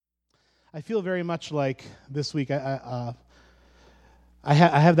I feel very much like this week. I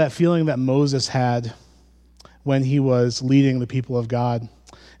have that feeling that Moses had when he was leading the people of God.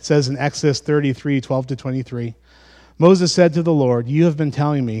 It says in Exodus 33, 12 to 23, Moses said to the Lord, "You have been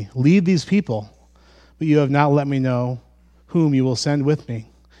telling me, lead these people, but you have not let me know whom you will send with me.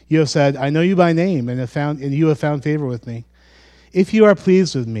 You have said, I know you by name, and you have found favor with me. If you are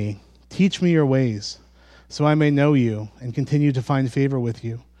pleased with me, teach me your ways, so I may know you and continue to find favor with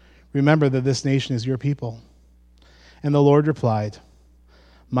you. Remember that this nation is your people." And the Lord replied,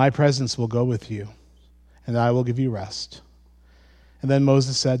 "My presence will go with you, and I will give you rest." And then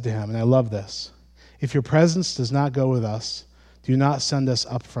Moses said to him, and I love this, "If your presence does not go with us, do not send us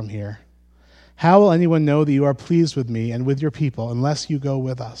up from here. How will anyone know that you are pleased with me and with your people unless you go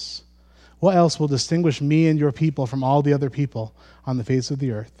with us? What else will distinguish me and your people from all the other people on the face of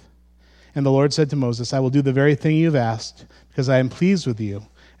the earth?" And the Lord said to Moses, "I will do the very thing you have asked, because I am pleased with you,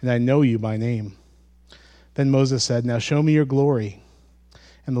 and I know you by name." Then Moses said, "Now show me your glory."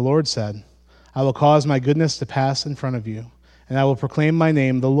 And the Lord said, "I will cause my goodness to pass in front of you, and I will proclaim my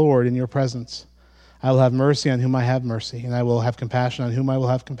name, the Lord, in your presence. I will have mercy on whom I have mercy, and I will have compassion on whom I will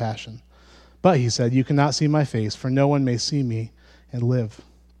have compassion. But," he said, "you cannot see my face, for no one may see me and live."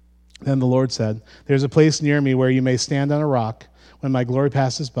 Then the Lord said, "There is a place near me where you may stand on a rock. When my glory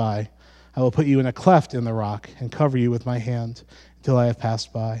passes by, I will put you in a cleft in the rock and cover you with my hand until I have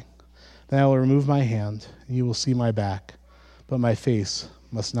passed by. Then I will remove my hand, and you will see my back, but my face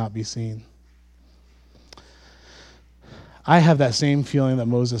must not be seen." I have that same feeling that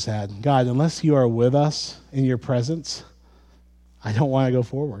Moses had. God, unless you are with us in your presence, I don't want to go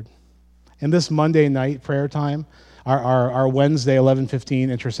forward. And this Monday night prayer time, our Wednesday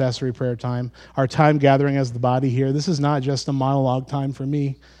 11:15 intercessory prayer time, our time gathering as the body here, this is not just a monologue time for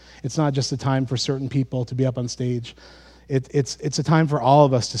me. It's not just a time for certain people to be up on stage. It's a time for all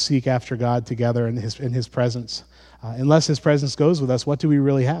of us to seek after God together in his presence. Unless his presence goes with us, what do we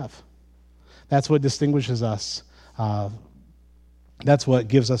really have? That's what distinguishes us. That's what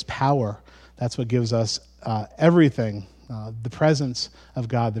gives us power. That's what gives us everything. The presence of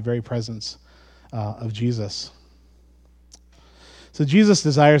God, the very presence of Jesus. So Jesus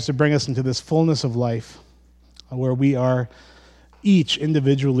desires to bring us into this fullness of life where we are each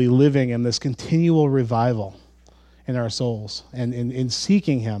individually living in this continual revival in our souls and in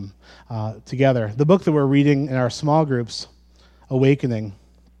seeking him together. The book that we're reading in our small groups, Awakening,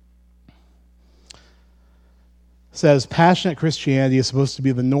 says passionate Christianity is supposed to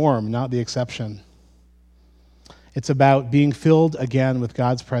be the norm, not the exception. It's about being filled again with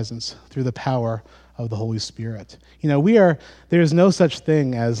God's presence through the power of the Holy Spirit. There's no such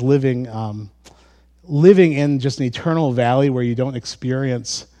thing as living in just an eternal valley where you don't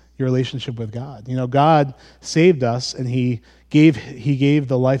experience your relationship with God. God saved us, and He gave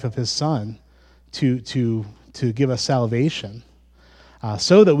the life of His Son to give us salvation,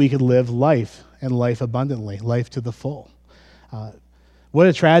 so that we could live life and life abundantly, life to the full. What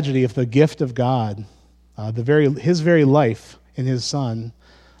a tragedy if the gift of God, His very life in His Son,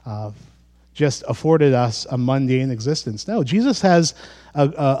 just afforded us a mundane existence. No, Jesus has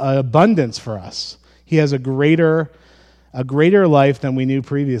an abundance for us. He has a greater life than we knew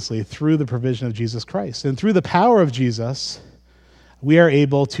previously through the provision of Jesus Christ. And through the power of Jesus, we are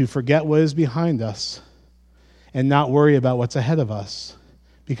able to forget what is behind us and not worry about what's ahead of us,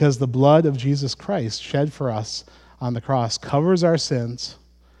 because the blood of Jesus Christ shed for us on the cross covers our sins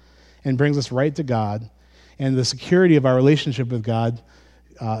and brings us right to God, and the security of our relationship with God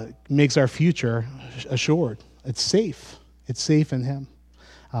makes our future assured. It's safe. It's safe in Him.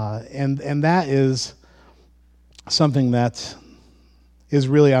 And that is something that is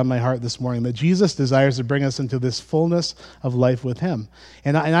really on my heart this morning, that Jesus desires to bring us into this fullness of life with Him.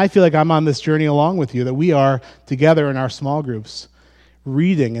 And I feel like I'm on this journey along with you, that we are together in our small groups,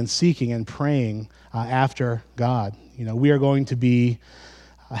 reading and seeking and praying after God. We are going to be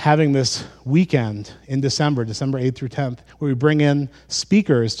having this weekend in December 8th through 10th, where we bring in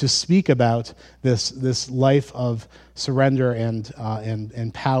speakers to speak about this life of surrender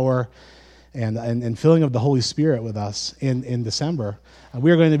and power and filling of the Holy Spirit with us in December.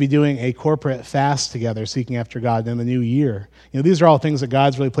 We are going to be doing a corporate fast together, seeking after God in the new year. These are all things that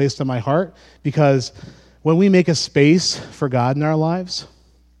God's really placed on my heart, because when we make a space for God in our lives,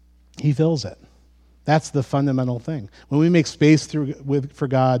 He fills it. That's the fundamental thing. When we make space for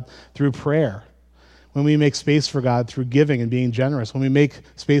God through prayer, when we make space for God through giving and being generous, when we make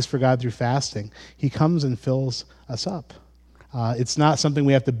space for God through fasting, He comes and fills us up. It's not something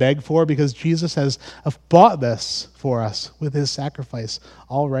we have to beg for, because Jesus has bought this for us with His sacrifice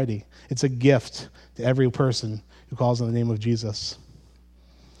already. It's a gift to every person who calls on the name of Jesus.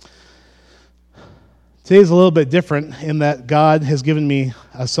 Today's a little bit different in that God has given me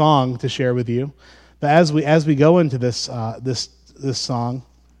a song to share with you. But as we go into this song,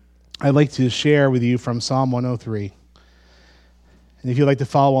 I'd like to share with you from Psalm 103. And if you'd like to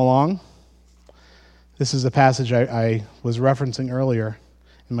follow along, this is a passage I was referencing earlier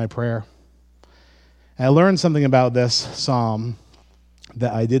in my prayer. And I learned something about this psalm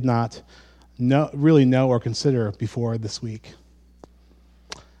that I did not really know or consider before this week.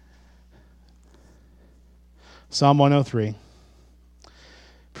 Psalm 103.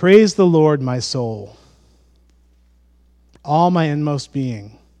 Praise the Lord, my soul. All my inmost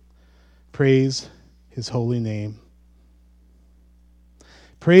being, praise his holy name.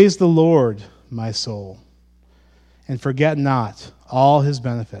 Praise the Lord, my soul, and forget not all his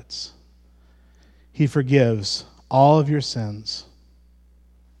benefits. He forgives all of your sins.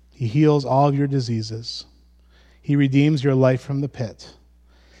 He heals all of your diseases. He redeems your life from the pit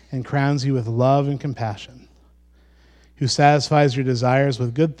and crowns you with love and compassion, who satisfies your desires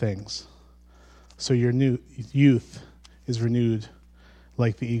with good things, so your new youth is renewed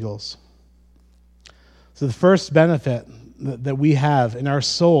like the eagles. So the first benefit that we have in our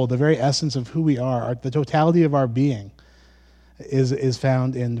soul, the very essence of who we are, the totality of our being, is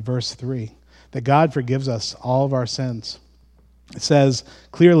found in verse 3, that God forgives us all of our sins. It says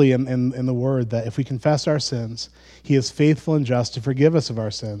clearly in the Word that if we confess our sins, he is faithful and just to forgive us of our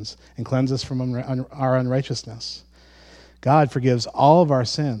sins and cleanse us from our unrighteousness. God forgives all of our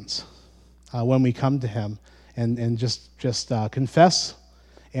sins when we come to him and just confess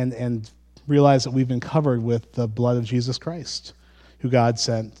and realize that we've been covered with the blood of Jesus Christ, who God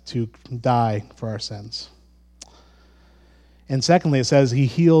sent to die for our sins. And secondly, it says he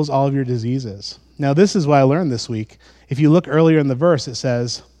heals all of your diseases. Now, this is what I learned this week. If you look earlier in the verse, it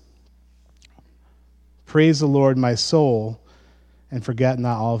says, praise the Lord, my soul, and forget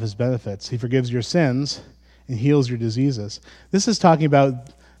not all of his benefits. He forgives your sins and heals your diseases. This is talking about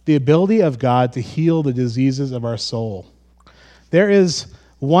the ability of God to heal the diseases of our soul. There is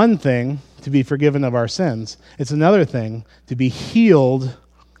one thing to be forgiven of our sins. It's another thing to be healed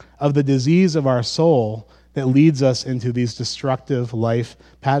of the disease of our soul that leads us into these destructive life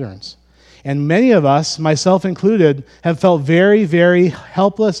patterns. And many of us, myself included, have felt very, very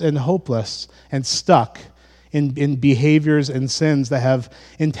helpless and hopeless and stuck in behaviors and sins that have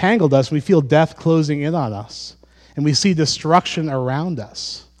entangled us. We feel death closing in on us, and we see destruction around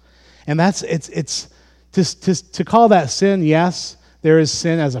us. And it's to call that sin. Yes, there is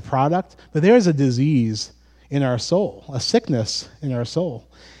sin as a product, but there is a disease in our soul, a sickness in our soul,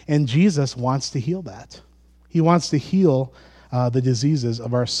 and Jesus wants to heal that. He wants to heal the diseases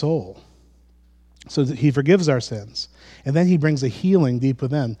of our soul. So that he forgives our sins. And then he brings a healing deep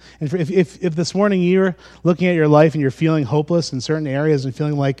within. And if this morning you're looking at your life and you're feeling hopeless in certain areas and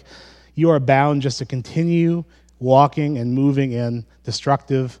feeling like you are bound just to continue walking and moving in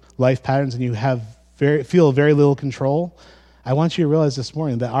destructive life patterns and you feel very little control, I want you to realize this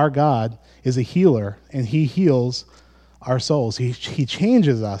morning that our God is a healer and he heals our souls. He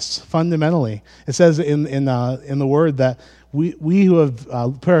changes us fundamentally. It says in the Word that we who have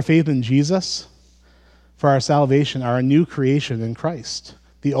put our faith in Jesus for our salvation are a new creation in Christ.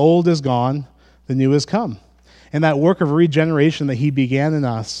 The old is gone, the new has come. And that work of regeneration that he began in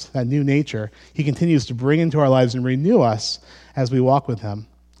us, that new nature, he continues to bring into our lives and renew us as we walk with him.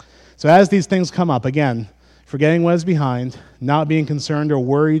 So as these things come up, again, forgetting what is behind, not being concerned or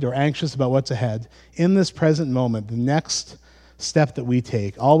worried or anxious about what's ahead, in this present moment, the next step that we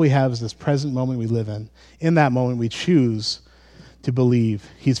take, all we have is this present moment we live in. In that moment, we choose to believe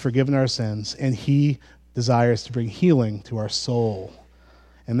he's forgiven our sins and he desires to bring healing to our soul.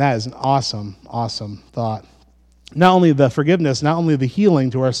 And that is an awesome, awesome thought. Not only the forgiveness, not only the healing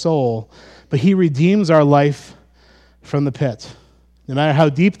to our soul, but he redeems our life from the pit. No matter how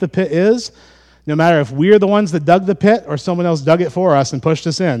deep the pit is, no matter if we're the ones that dug the pit or someone else dug it for us and pushed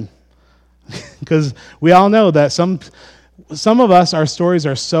us in. Because we all know that some of us, our stories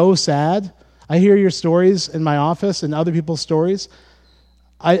are so sad. I hear your stories in my office and other people's stories.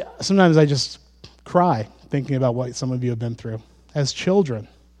 Sometimes I just cry thinking about what some of you have been through as children.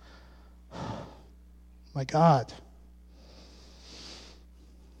 My God.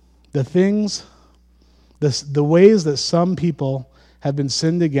 The ways that some people have been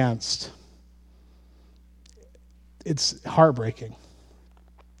sinned against, it's heartbreaking.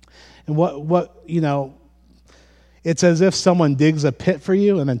 And it's as if someone digs a pit for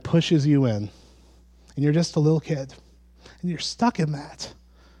you and then pushes you in. And you're just a little kid. And you're stuck in that.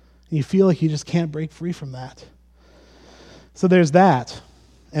 And you feel like you just can't break free from that. So there's that.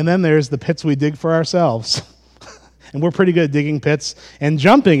 And then there's the pits we dig for ourselves. And we're pretty good at digging pits and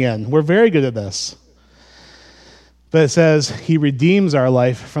jumping in. We're very good at this. But it says he redeems our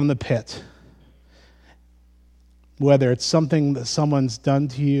life from the pit. Whether it's something that someone's done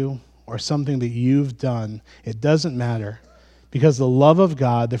to you or something that you've done, it doesn't matter. Because the love of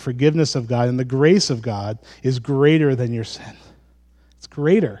God, the forgiveness of God, and the grace of God is greater than your sin. It's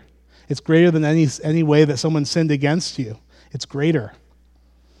greater. It's greater than any way that someone sinned against you. It's greater.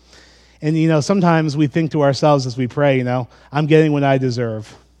 And, sometimes we think to ourselves as we pray, I'm getting what I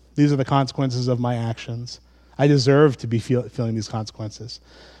deserve. These are the consequences of my actions. I deserve to be feeling these consequences.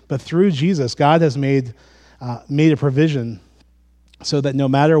 But through Jesus, God has made a provision so that no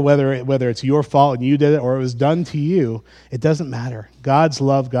matter whether it's your fault and you did it or it was done to you, it doesn't matter. God's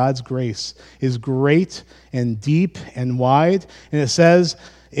love, God's grace is great and deep and wide. And it says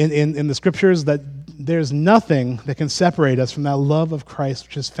in the scriptures that there's nothing that can separate us from that love of Christ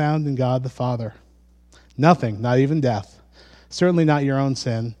which is found in God the Father. Nothing, not even death. Certainly not your own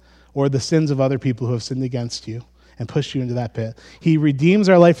sin or the sins of other people who have sinned against you and pushed you into that pit. He redeems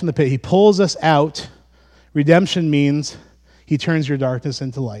our life from the pit. He pulls us out. Redemption means he turns your darkness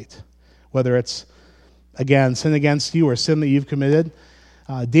into light. Whether it's, again, sin against you or sin that you've committed.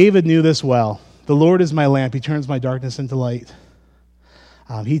 David knew this well. The Lord is my lamp. He turns my darkness into light.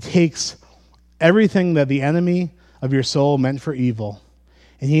 He takes everything that the enemy of your soul meant for evil,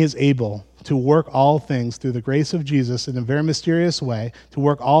 and he is able to work all things through the grace of Jesus in a very mysterious way, to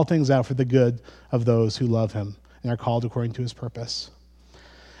work all things out for the good of those who love him and are called according to his purpose.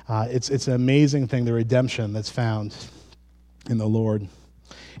 It's an amazing thing, the redemption that's found in the Lord.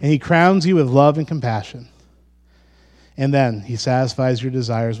 And he crowns you with love and compassion. And then he satisfies your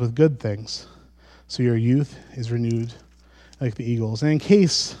desires with good things, so your youth is renewed like the eagles. And in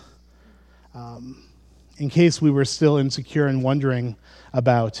case we were still insecure and wondering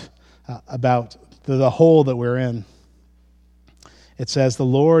about the hole that we're in, it says, the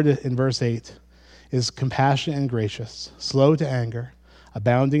Lord, in verse 8, is compassionate and gracious, slow to anger,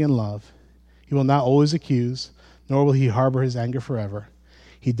 abounding in love. He will not always accuse, nor will he harbor his anger forever.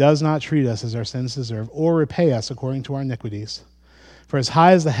 He does not treat us as our sins deserve, or repay us according to our iniquities. For as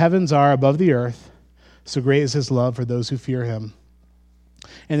high as the heavens are above the earth, so great is his love for those who fear him.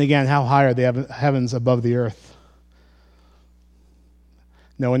 And again, how high are the heavens above the earth?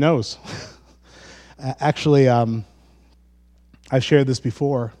 No one knows. Actually, I've shared this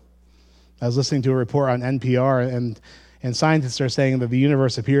before. I was listening to a report on NPR, and scientists are saying that the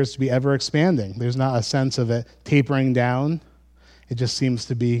universe appears to be ever expanding. There's not a sense of it tapering down. It just seems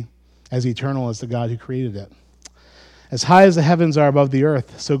to be as eternal as the God who created it. As high as the heavens are above the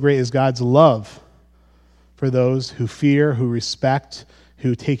earth, so great is God's love for those who fear, who respect,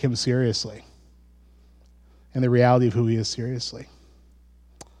 who take him seriously, and the reality of who he is seriously.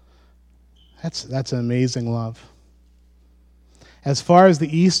 That's an amazing love. As far as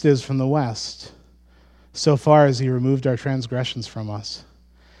the east is from the west, so far as he removed our transgressions from us.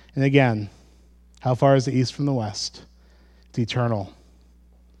 And again, how far is the east from the west? It's eternal,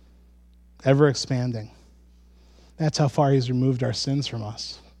 ever expanding. That's how far he's removed our sins from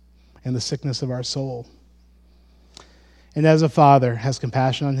us and the sickness of our soul. And as a father has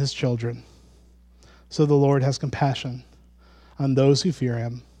compassion on his children, so the Lord has compassion on those who fear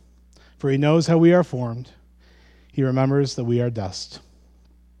him. For he knows how we are formed. He remembers that we are dust.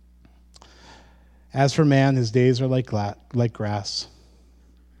 As for man, his days are like grass.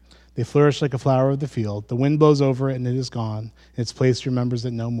 They flourish like a flower of the field. The wind blows over it, and it is gone. In its place remembers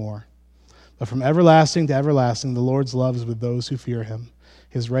it no more. But from everlasting to everlasting, the Lord's love is with those who fear him,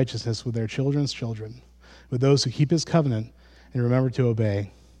 his righteousness with their children's children, with those who keep his covenant and remember to obey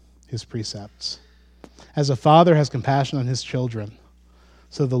his precepts. As a father has compassion on his children,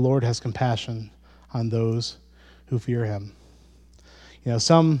 so the Lord has compassion on those who fear him.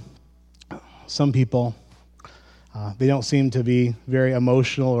 Some people, they don't seem to be very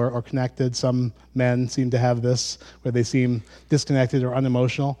emotional or connected. Some men seem to have this, where they seem disconnected or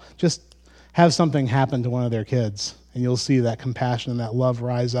unemotional. Just have something happen to one of their kids, and you'll see that compassion and that love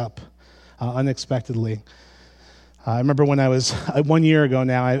rise up unexpectedly. I remember when I was, 1 year ago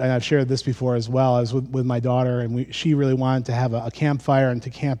now, and I've shared this before as well, I was with my daughter, and she really wanted to have a campfire and to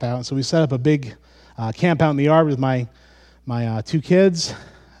camp out. And so we set up a big camp out in the yard with my two kids.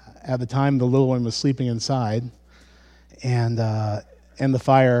 At the time, the little one was sleeping inside, and the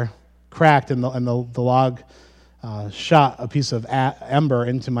fire cracked, and the log shot a piece of ember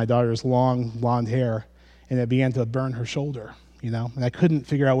into my daughter's long blonde hair, and it began to burn her shoulder. And I couldn't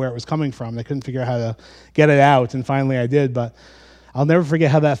figure out where it was coming from. I couldn't figure out how to get it out, and finally I did. But I'll never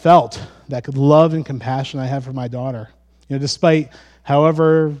forget how that felt. That love and compassion I have for my daughter. Despite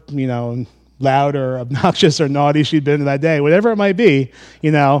however loud or obnoxious or naughty she'd been that day, whatever it might be,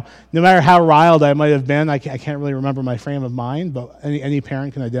 no matter how riled I might have been, I can't really remember my frame of mind, but any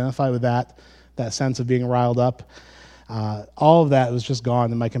parent can identify with that sense of being riled up. All of that was just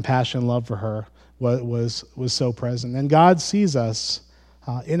gone, and my compassion and love for her was so present. And God sees us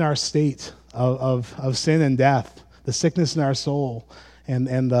in our state of sin and death, the sickness in our soul, and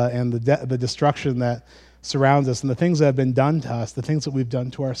the destruction that surrounds us, and the things that have been done to us, the things that we've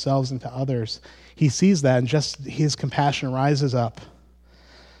done to ourselves and to others. He sees that, and just his compassion rises up.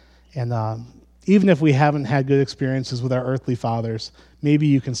 And even if we haven't had good experiences with our earthly fathers, maybe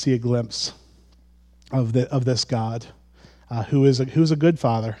you can see a glimpse of this God who's a good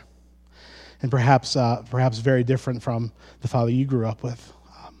father, and perhaps very different from the father you grew up with.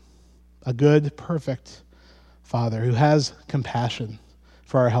 A good, perfect father who has compassion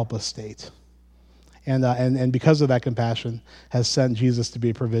for our helpless state. And because of that compassion, has sent Jesus to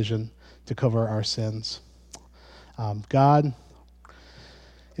be a provision to cover our sins. God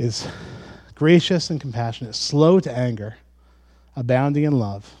is gracious and compassionate, slow to anger, abounding in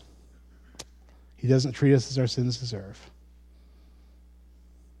love. He doesn't treat us as our sins deserve.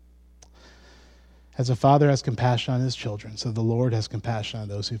 As a father has compassion on his children, so the Lord has compassion on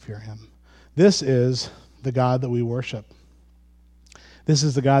those who fear him. This is the God that we worship. This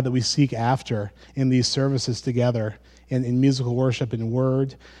is the God that we seek after in these services together, in musical worship, in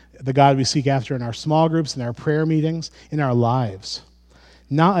word, the God we seek after in our small groups, in our prayer meetings, in our lives.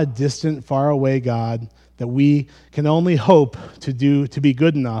 Not a distant, faraway God that we can only hope to be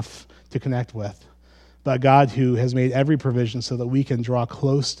good enough to connect with, but a God who has made every provision so that we can draw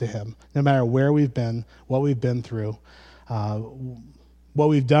close to him, no matter where we've been, what we've been through, what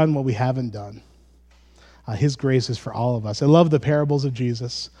we've done, what we haven't done. His grace is for all of us. I love the parables of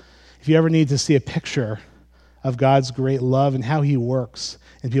Jesus. If you ever need to see a picture of God's great love and how he works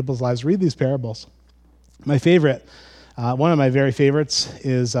in people's lives, read these parables. My favorite, one of my very favorites,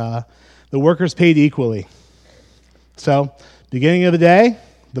 is the workers paid equally. So, beginning of the day,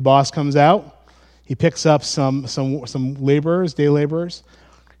 the boss comes out. He picks up some laborers, day laborers,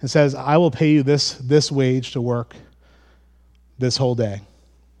 and says, "I will pay you this wage to work this whole day."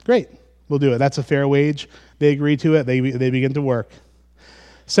 Great. We'll do it. That's a fair wage. They agree to it. They begin to work.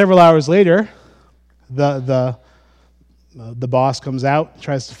 Several hours later, the boss comes out,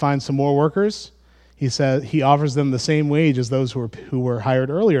 tries to find some more workers. He offers them the same wage as those who were hired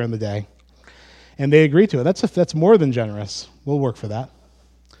earlier in the day, and they agree to it. That's more than generous. We'll work for that.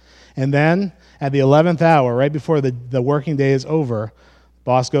 And then at the 11th hour, right before the working day is over,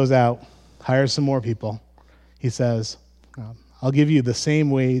 boss goes out, hires some more people. He says, "I'll give you the same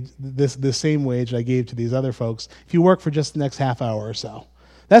wage, this same wage I gave to these other folks if you work for just the next half hour or so."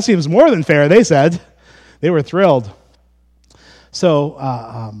 That seems more than fair, they said. They were thrilled. So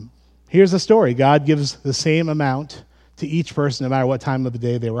here's the story. God gives the same amount to each person no matter what time of the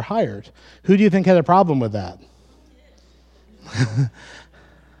day they were hired. Who do you think had a problem with that?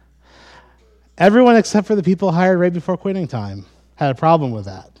 Everyone except for the people hired right before quitting time had a problem with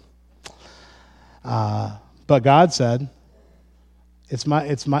that. But God said, It's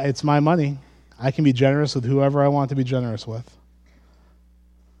my money. I can be generous with whoever I want to be generous with.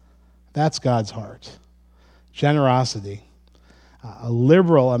 That's God's heart. Generosity. A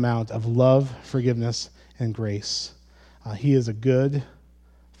liberal amount of love, forgiveness, and grace. He is a good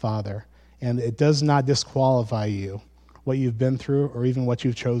Father, and it does not disqualify you, what you've been through or even what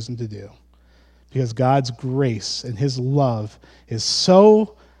you've chosen to do. Because God's grace and his love is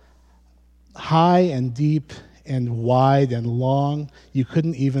so high and deep and wide and long, you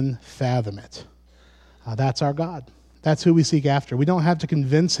couldn't even fathom it. That's our God. That's who we seek after. We don't have to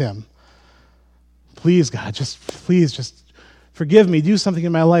convince him. Please, God, just forgive me. Do something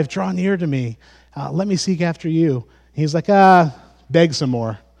in my life. Draw near to me. Let me seek after you. And he's like, beg some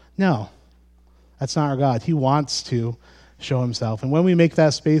more. No, that's not our God. He wants to show himself. And when we make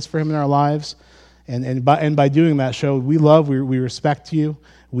that space for him in our lives, and by doing that, show we love, we respect you,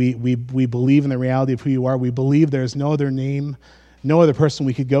 we believe in the reality of who you are. We believe there's no other name, no other person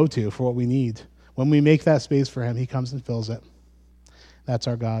we could go to for what we need. When we make that space for him, he comes and fills it. That's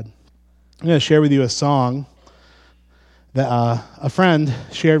our God. I'm going to share with you a song that a friend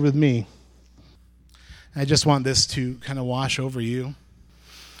shared with me. I just want this to kind of wash over you.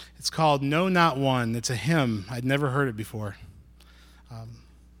 It's called No Not One. It's a hymn. I'd never heard it before.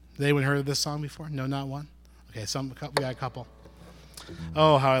 Has anyone heard of this song before? No Not One? Okay, we got a couple.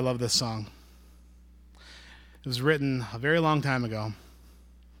 Oh, how I love this song. It was written a very long time ago,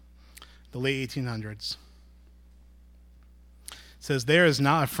 the late 1800s. It says, "There is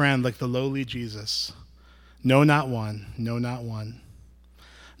not a friend like the lowly Jesus. No, not one. No, not one.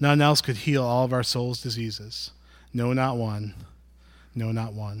 None else could heal all of our soul's diseases. No, not one. No,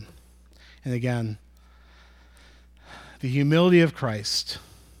 not one. And again, the humility of Christ,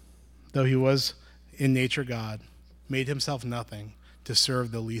 though he was in nature God, made himself nothing to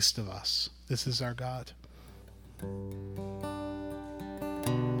serve the least of us. This is our God.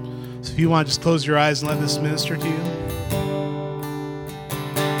 So if you want, just close your eyes and let this minister to you.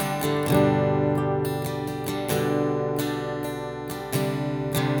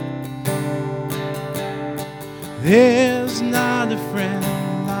 There's not a friend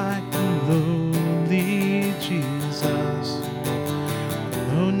like the lowly Jesus.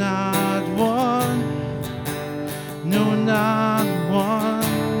 No, not one. No, not one.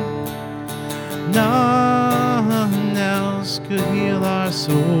 None else could heal our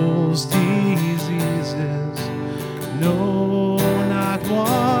soul's diseases. No, not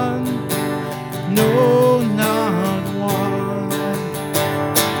one. No, not one.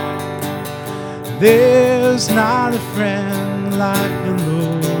 There's not a friend like the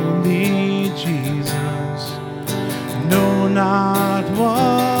lowly Jesus. No, not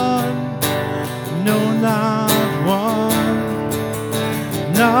one. No, not one.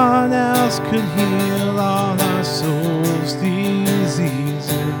 None else could heal all our soul's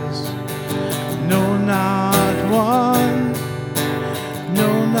diseases. No, not one.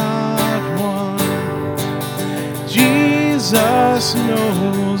 No, not one. Jesus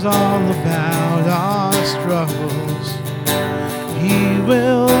knows all about our struggles. He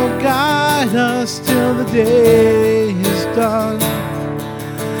will guide us till the day is done.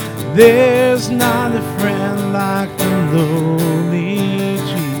 There's not a friend like the lowly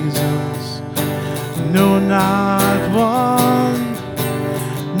Jesus. No, not one.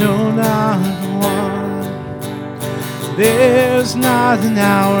 No, not one. There's not an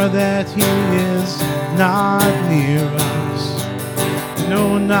hour that he is not near us.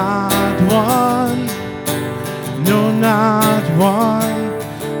 No, not one. No, not one.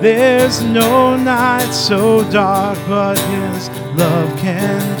 There's no night so dark, but his love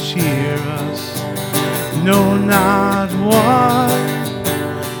can cheer us. No, not one.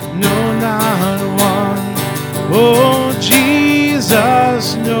 No, not one. Oh,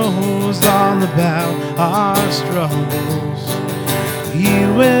 Jesus knows all about our struggles. He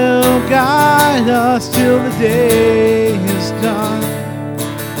will guide us till the day is done.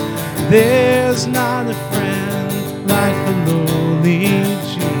 There's not a friend like the lowly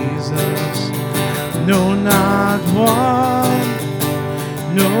Jesus. No, not one.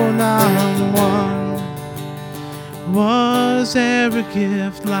 No, not one. Was there a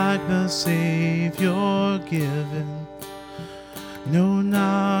gift like the Savior given? No,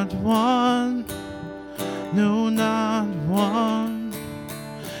 not one. No, not one.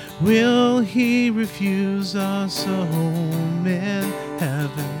 Will he refuse us a home in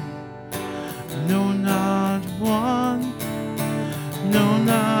heaven? No, not one. No,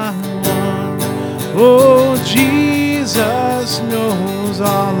 not one. Oh, Jesus knows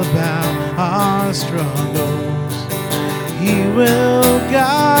all about our struggles. He will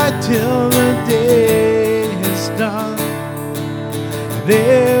guide till the day is done.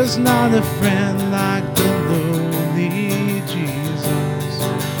 There's not a friend like the lowly Jesus.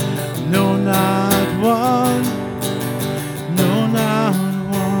 No, not one. No, not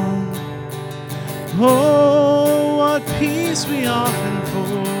one. Oh, what peace we often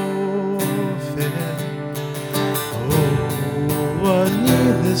forfeit. Oh, what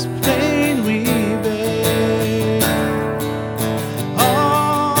needless pain we bear.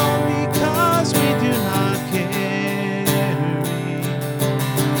 All because we do not carry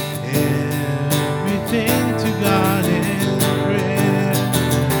everything to God in prayer.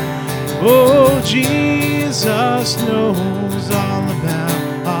 Oh, Jesus knows all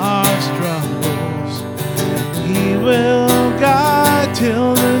about our struggles. He will guide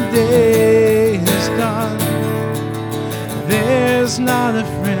till the day is done. There's not a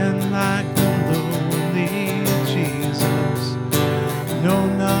friend like the lowly Jesus. No,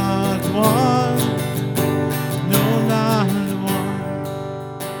 not one. No, not one.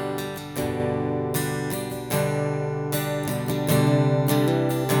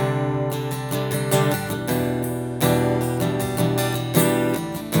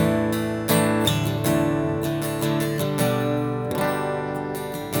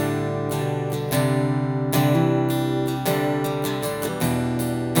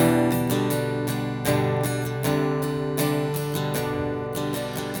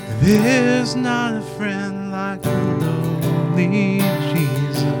 There's not a friend like the lowly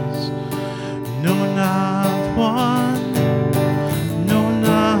Jesus. No, not one. No,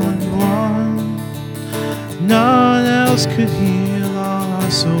 not one. None else could heal all our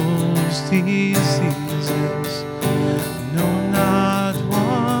soul's diseases. No, not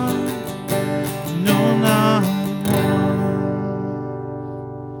one. No, not one.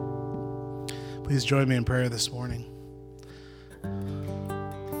 Please join me in prayer this morning.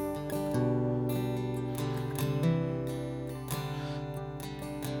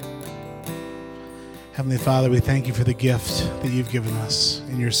 Heavenly Father, we thank you for the gift that you've given us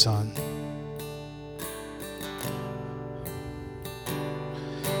in your Son.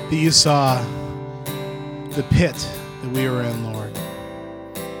 That you saw the pit that we were in, Lord.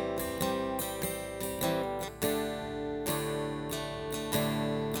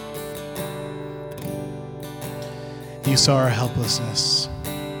 You saw our helplessness.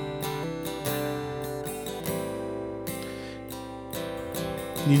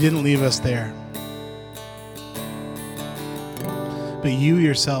 And you didn't leave us there. But you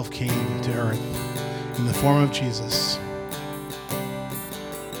yourself came to earth in the form of Jesus.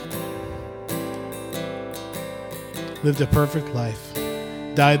 Lived a perfect life.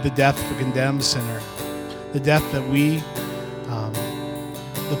 Died the death of a condemned sinner. The death that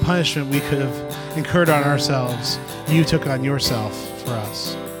the punishment we could have incurred on ourselves, you took on yourself for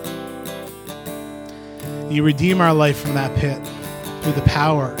us. You redeem our life from that pit through the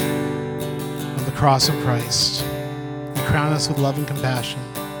power of the cross of Christ. You crown us with love and compassion.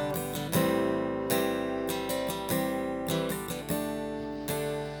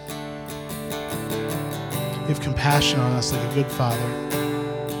 You have compassion on us like a good Father.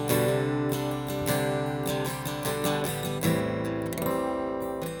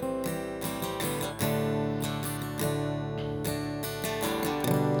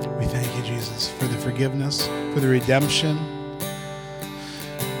 We thank you, Jesus, for the forgiveness, for the redemption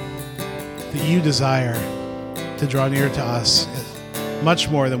that you desire to draw near to us, much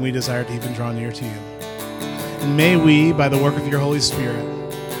more than we desire to even draw near to you. And may we, by the work of your Holy Spirit,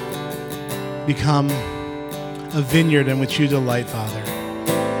 become a vineyard in which you delight, Father,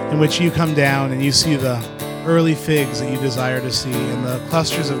 in which you come down and you see the early figs that you desire to see, and the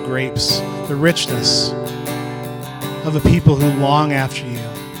clusters of grapes, the richness of a people who long after you,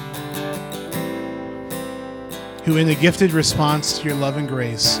 who in a gifted response to your love and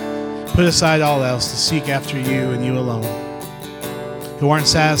grace put aside all else to seek after you and you alone, who aren't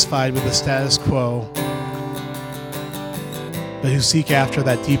satisfied with the status quo, but who seek after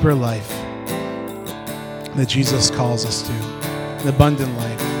that deeper life that Jesus calls us to, an abundant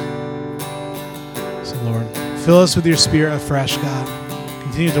life. So, Lord, fill us with your Spirit afresh, God.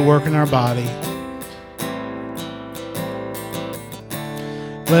 Continue to work in our body.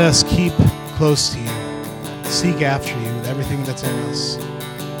 Let us keep close to you, seek after you with everything that's in us.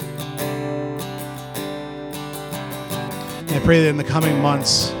 And I pray that in the coming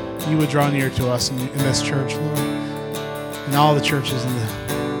months, you would draw near to us in this church, Lord, and all the churches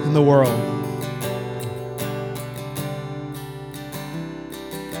in the world.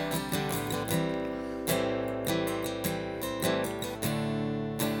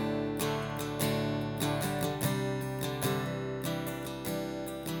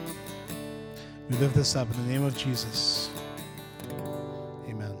 We lift this up in the name of Jesus.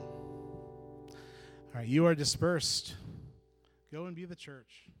 Amen. All right, you are dispersed. Go and be the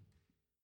church.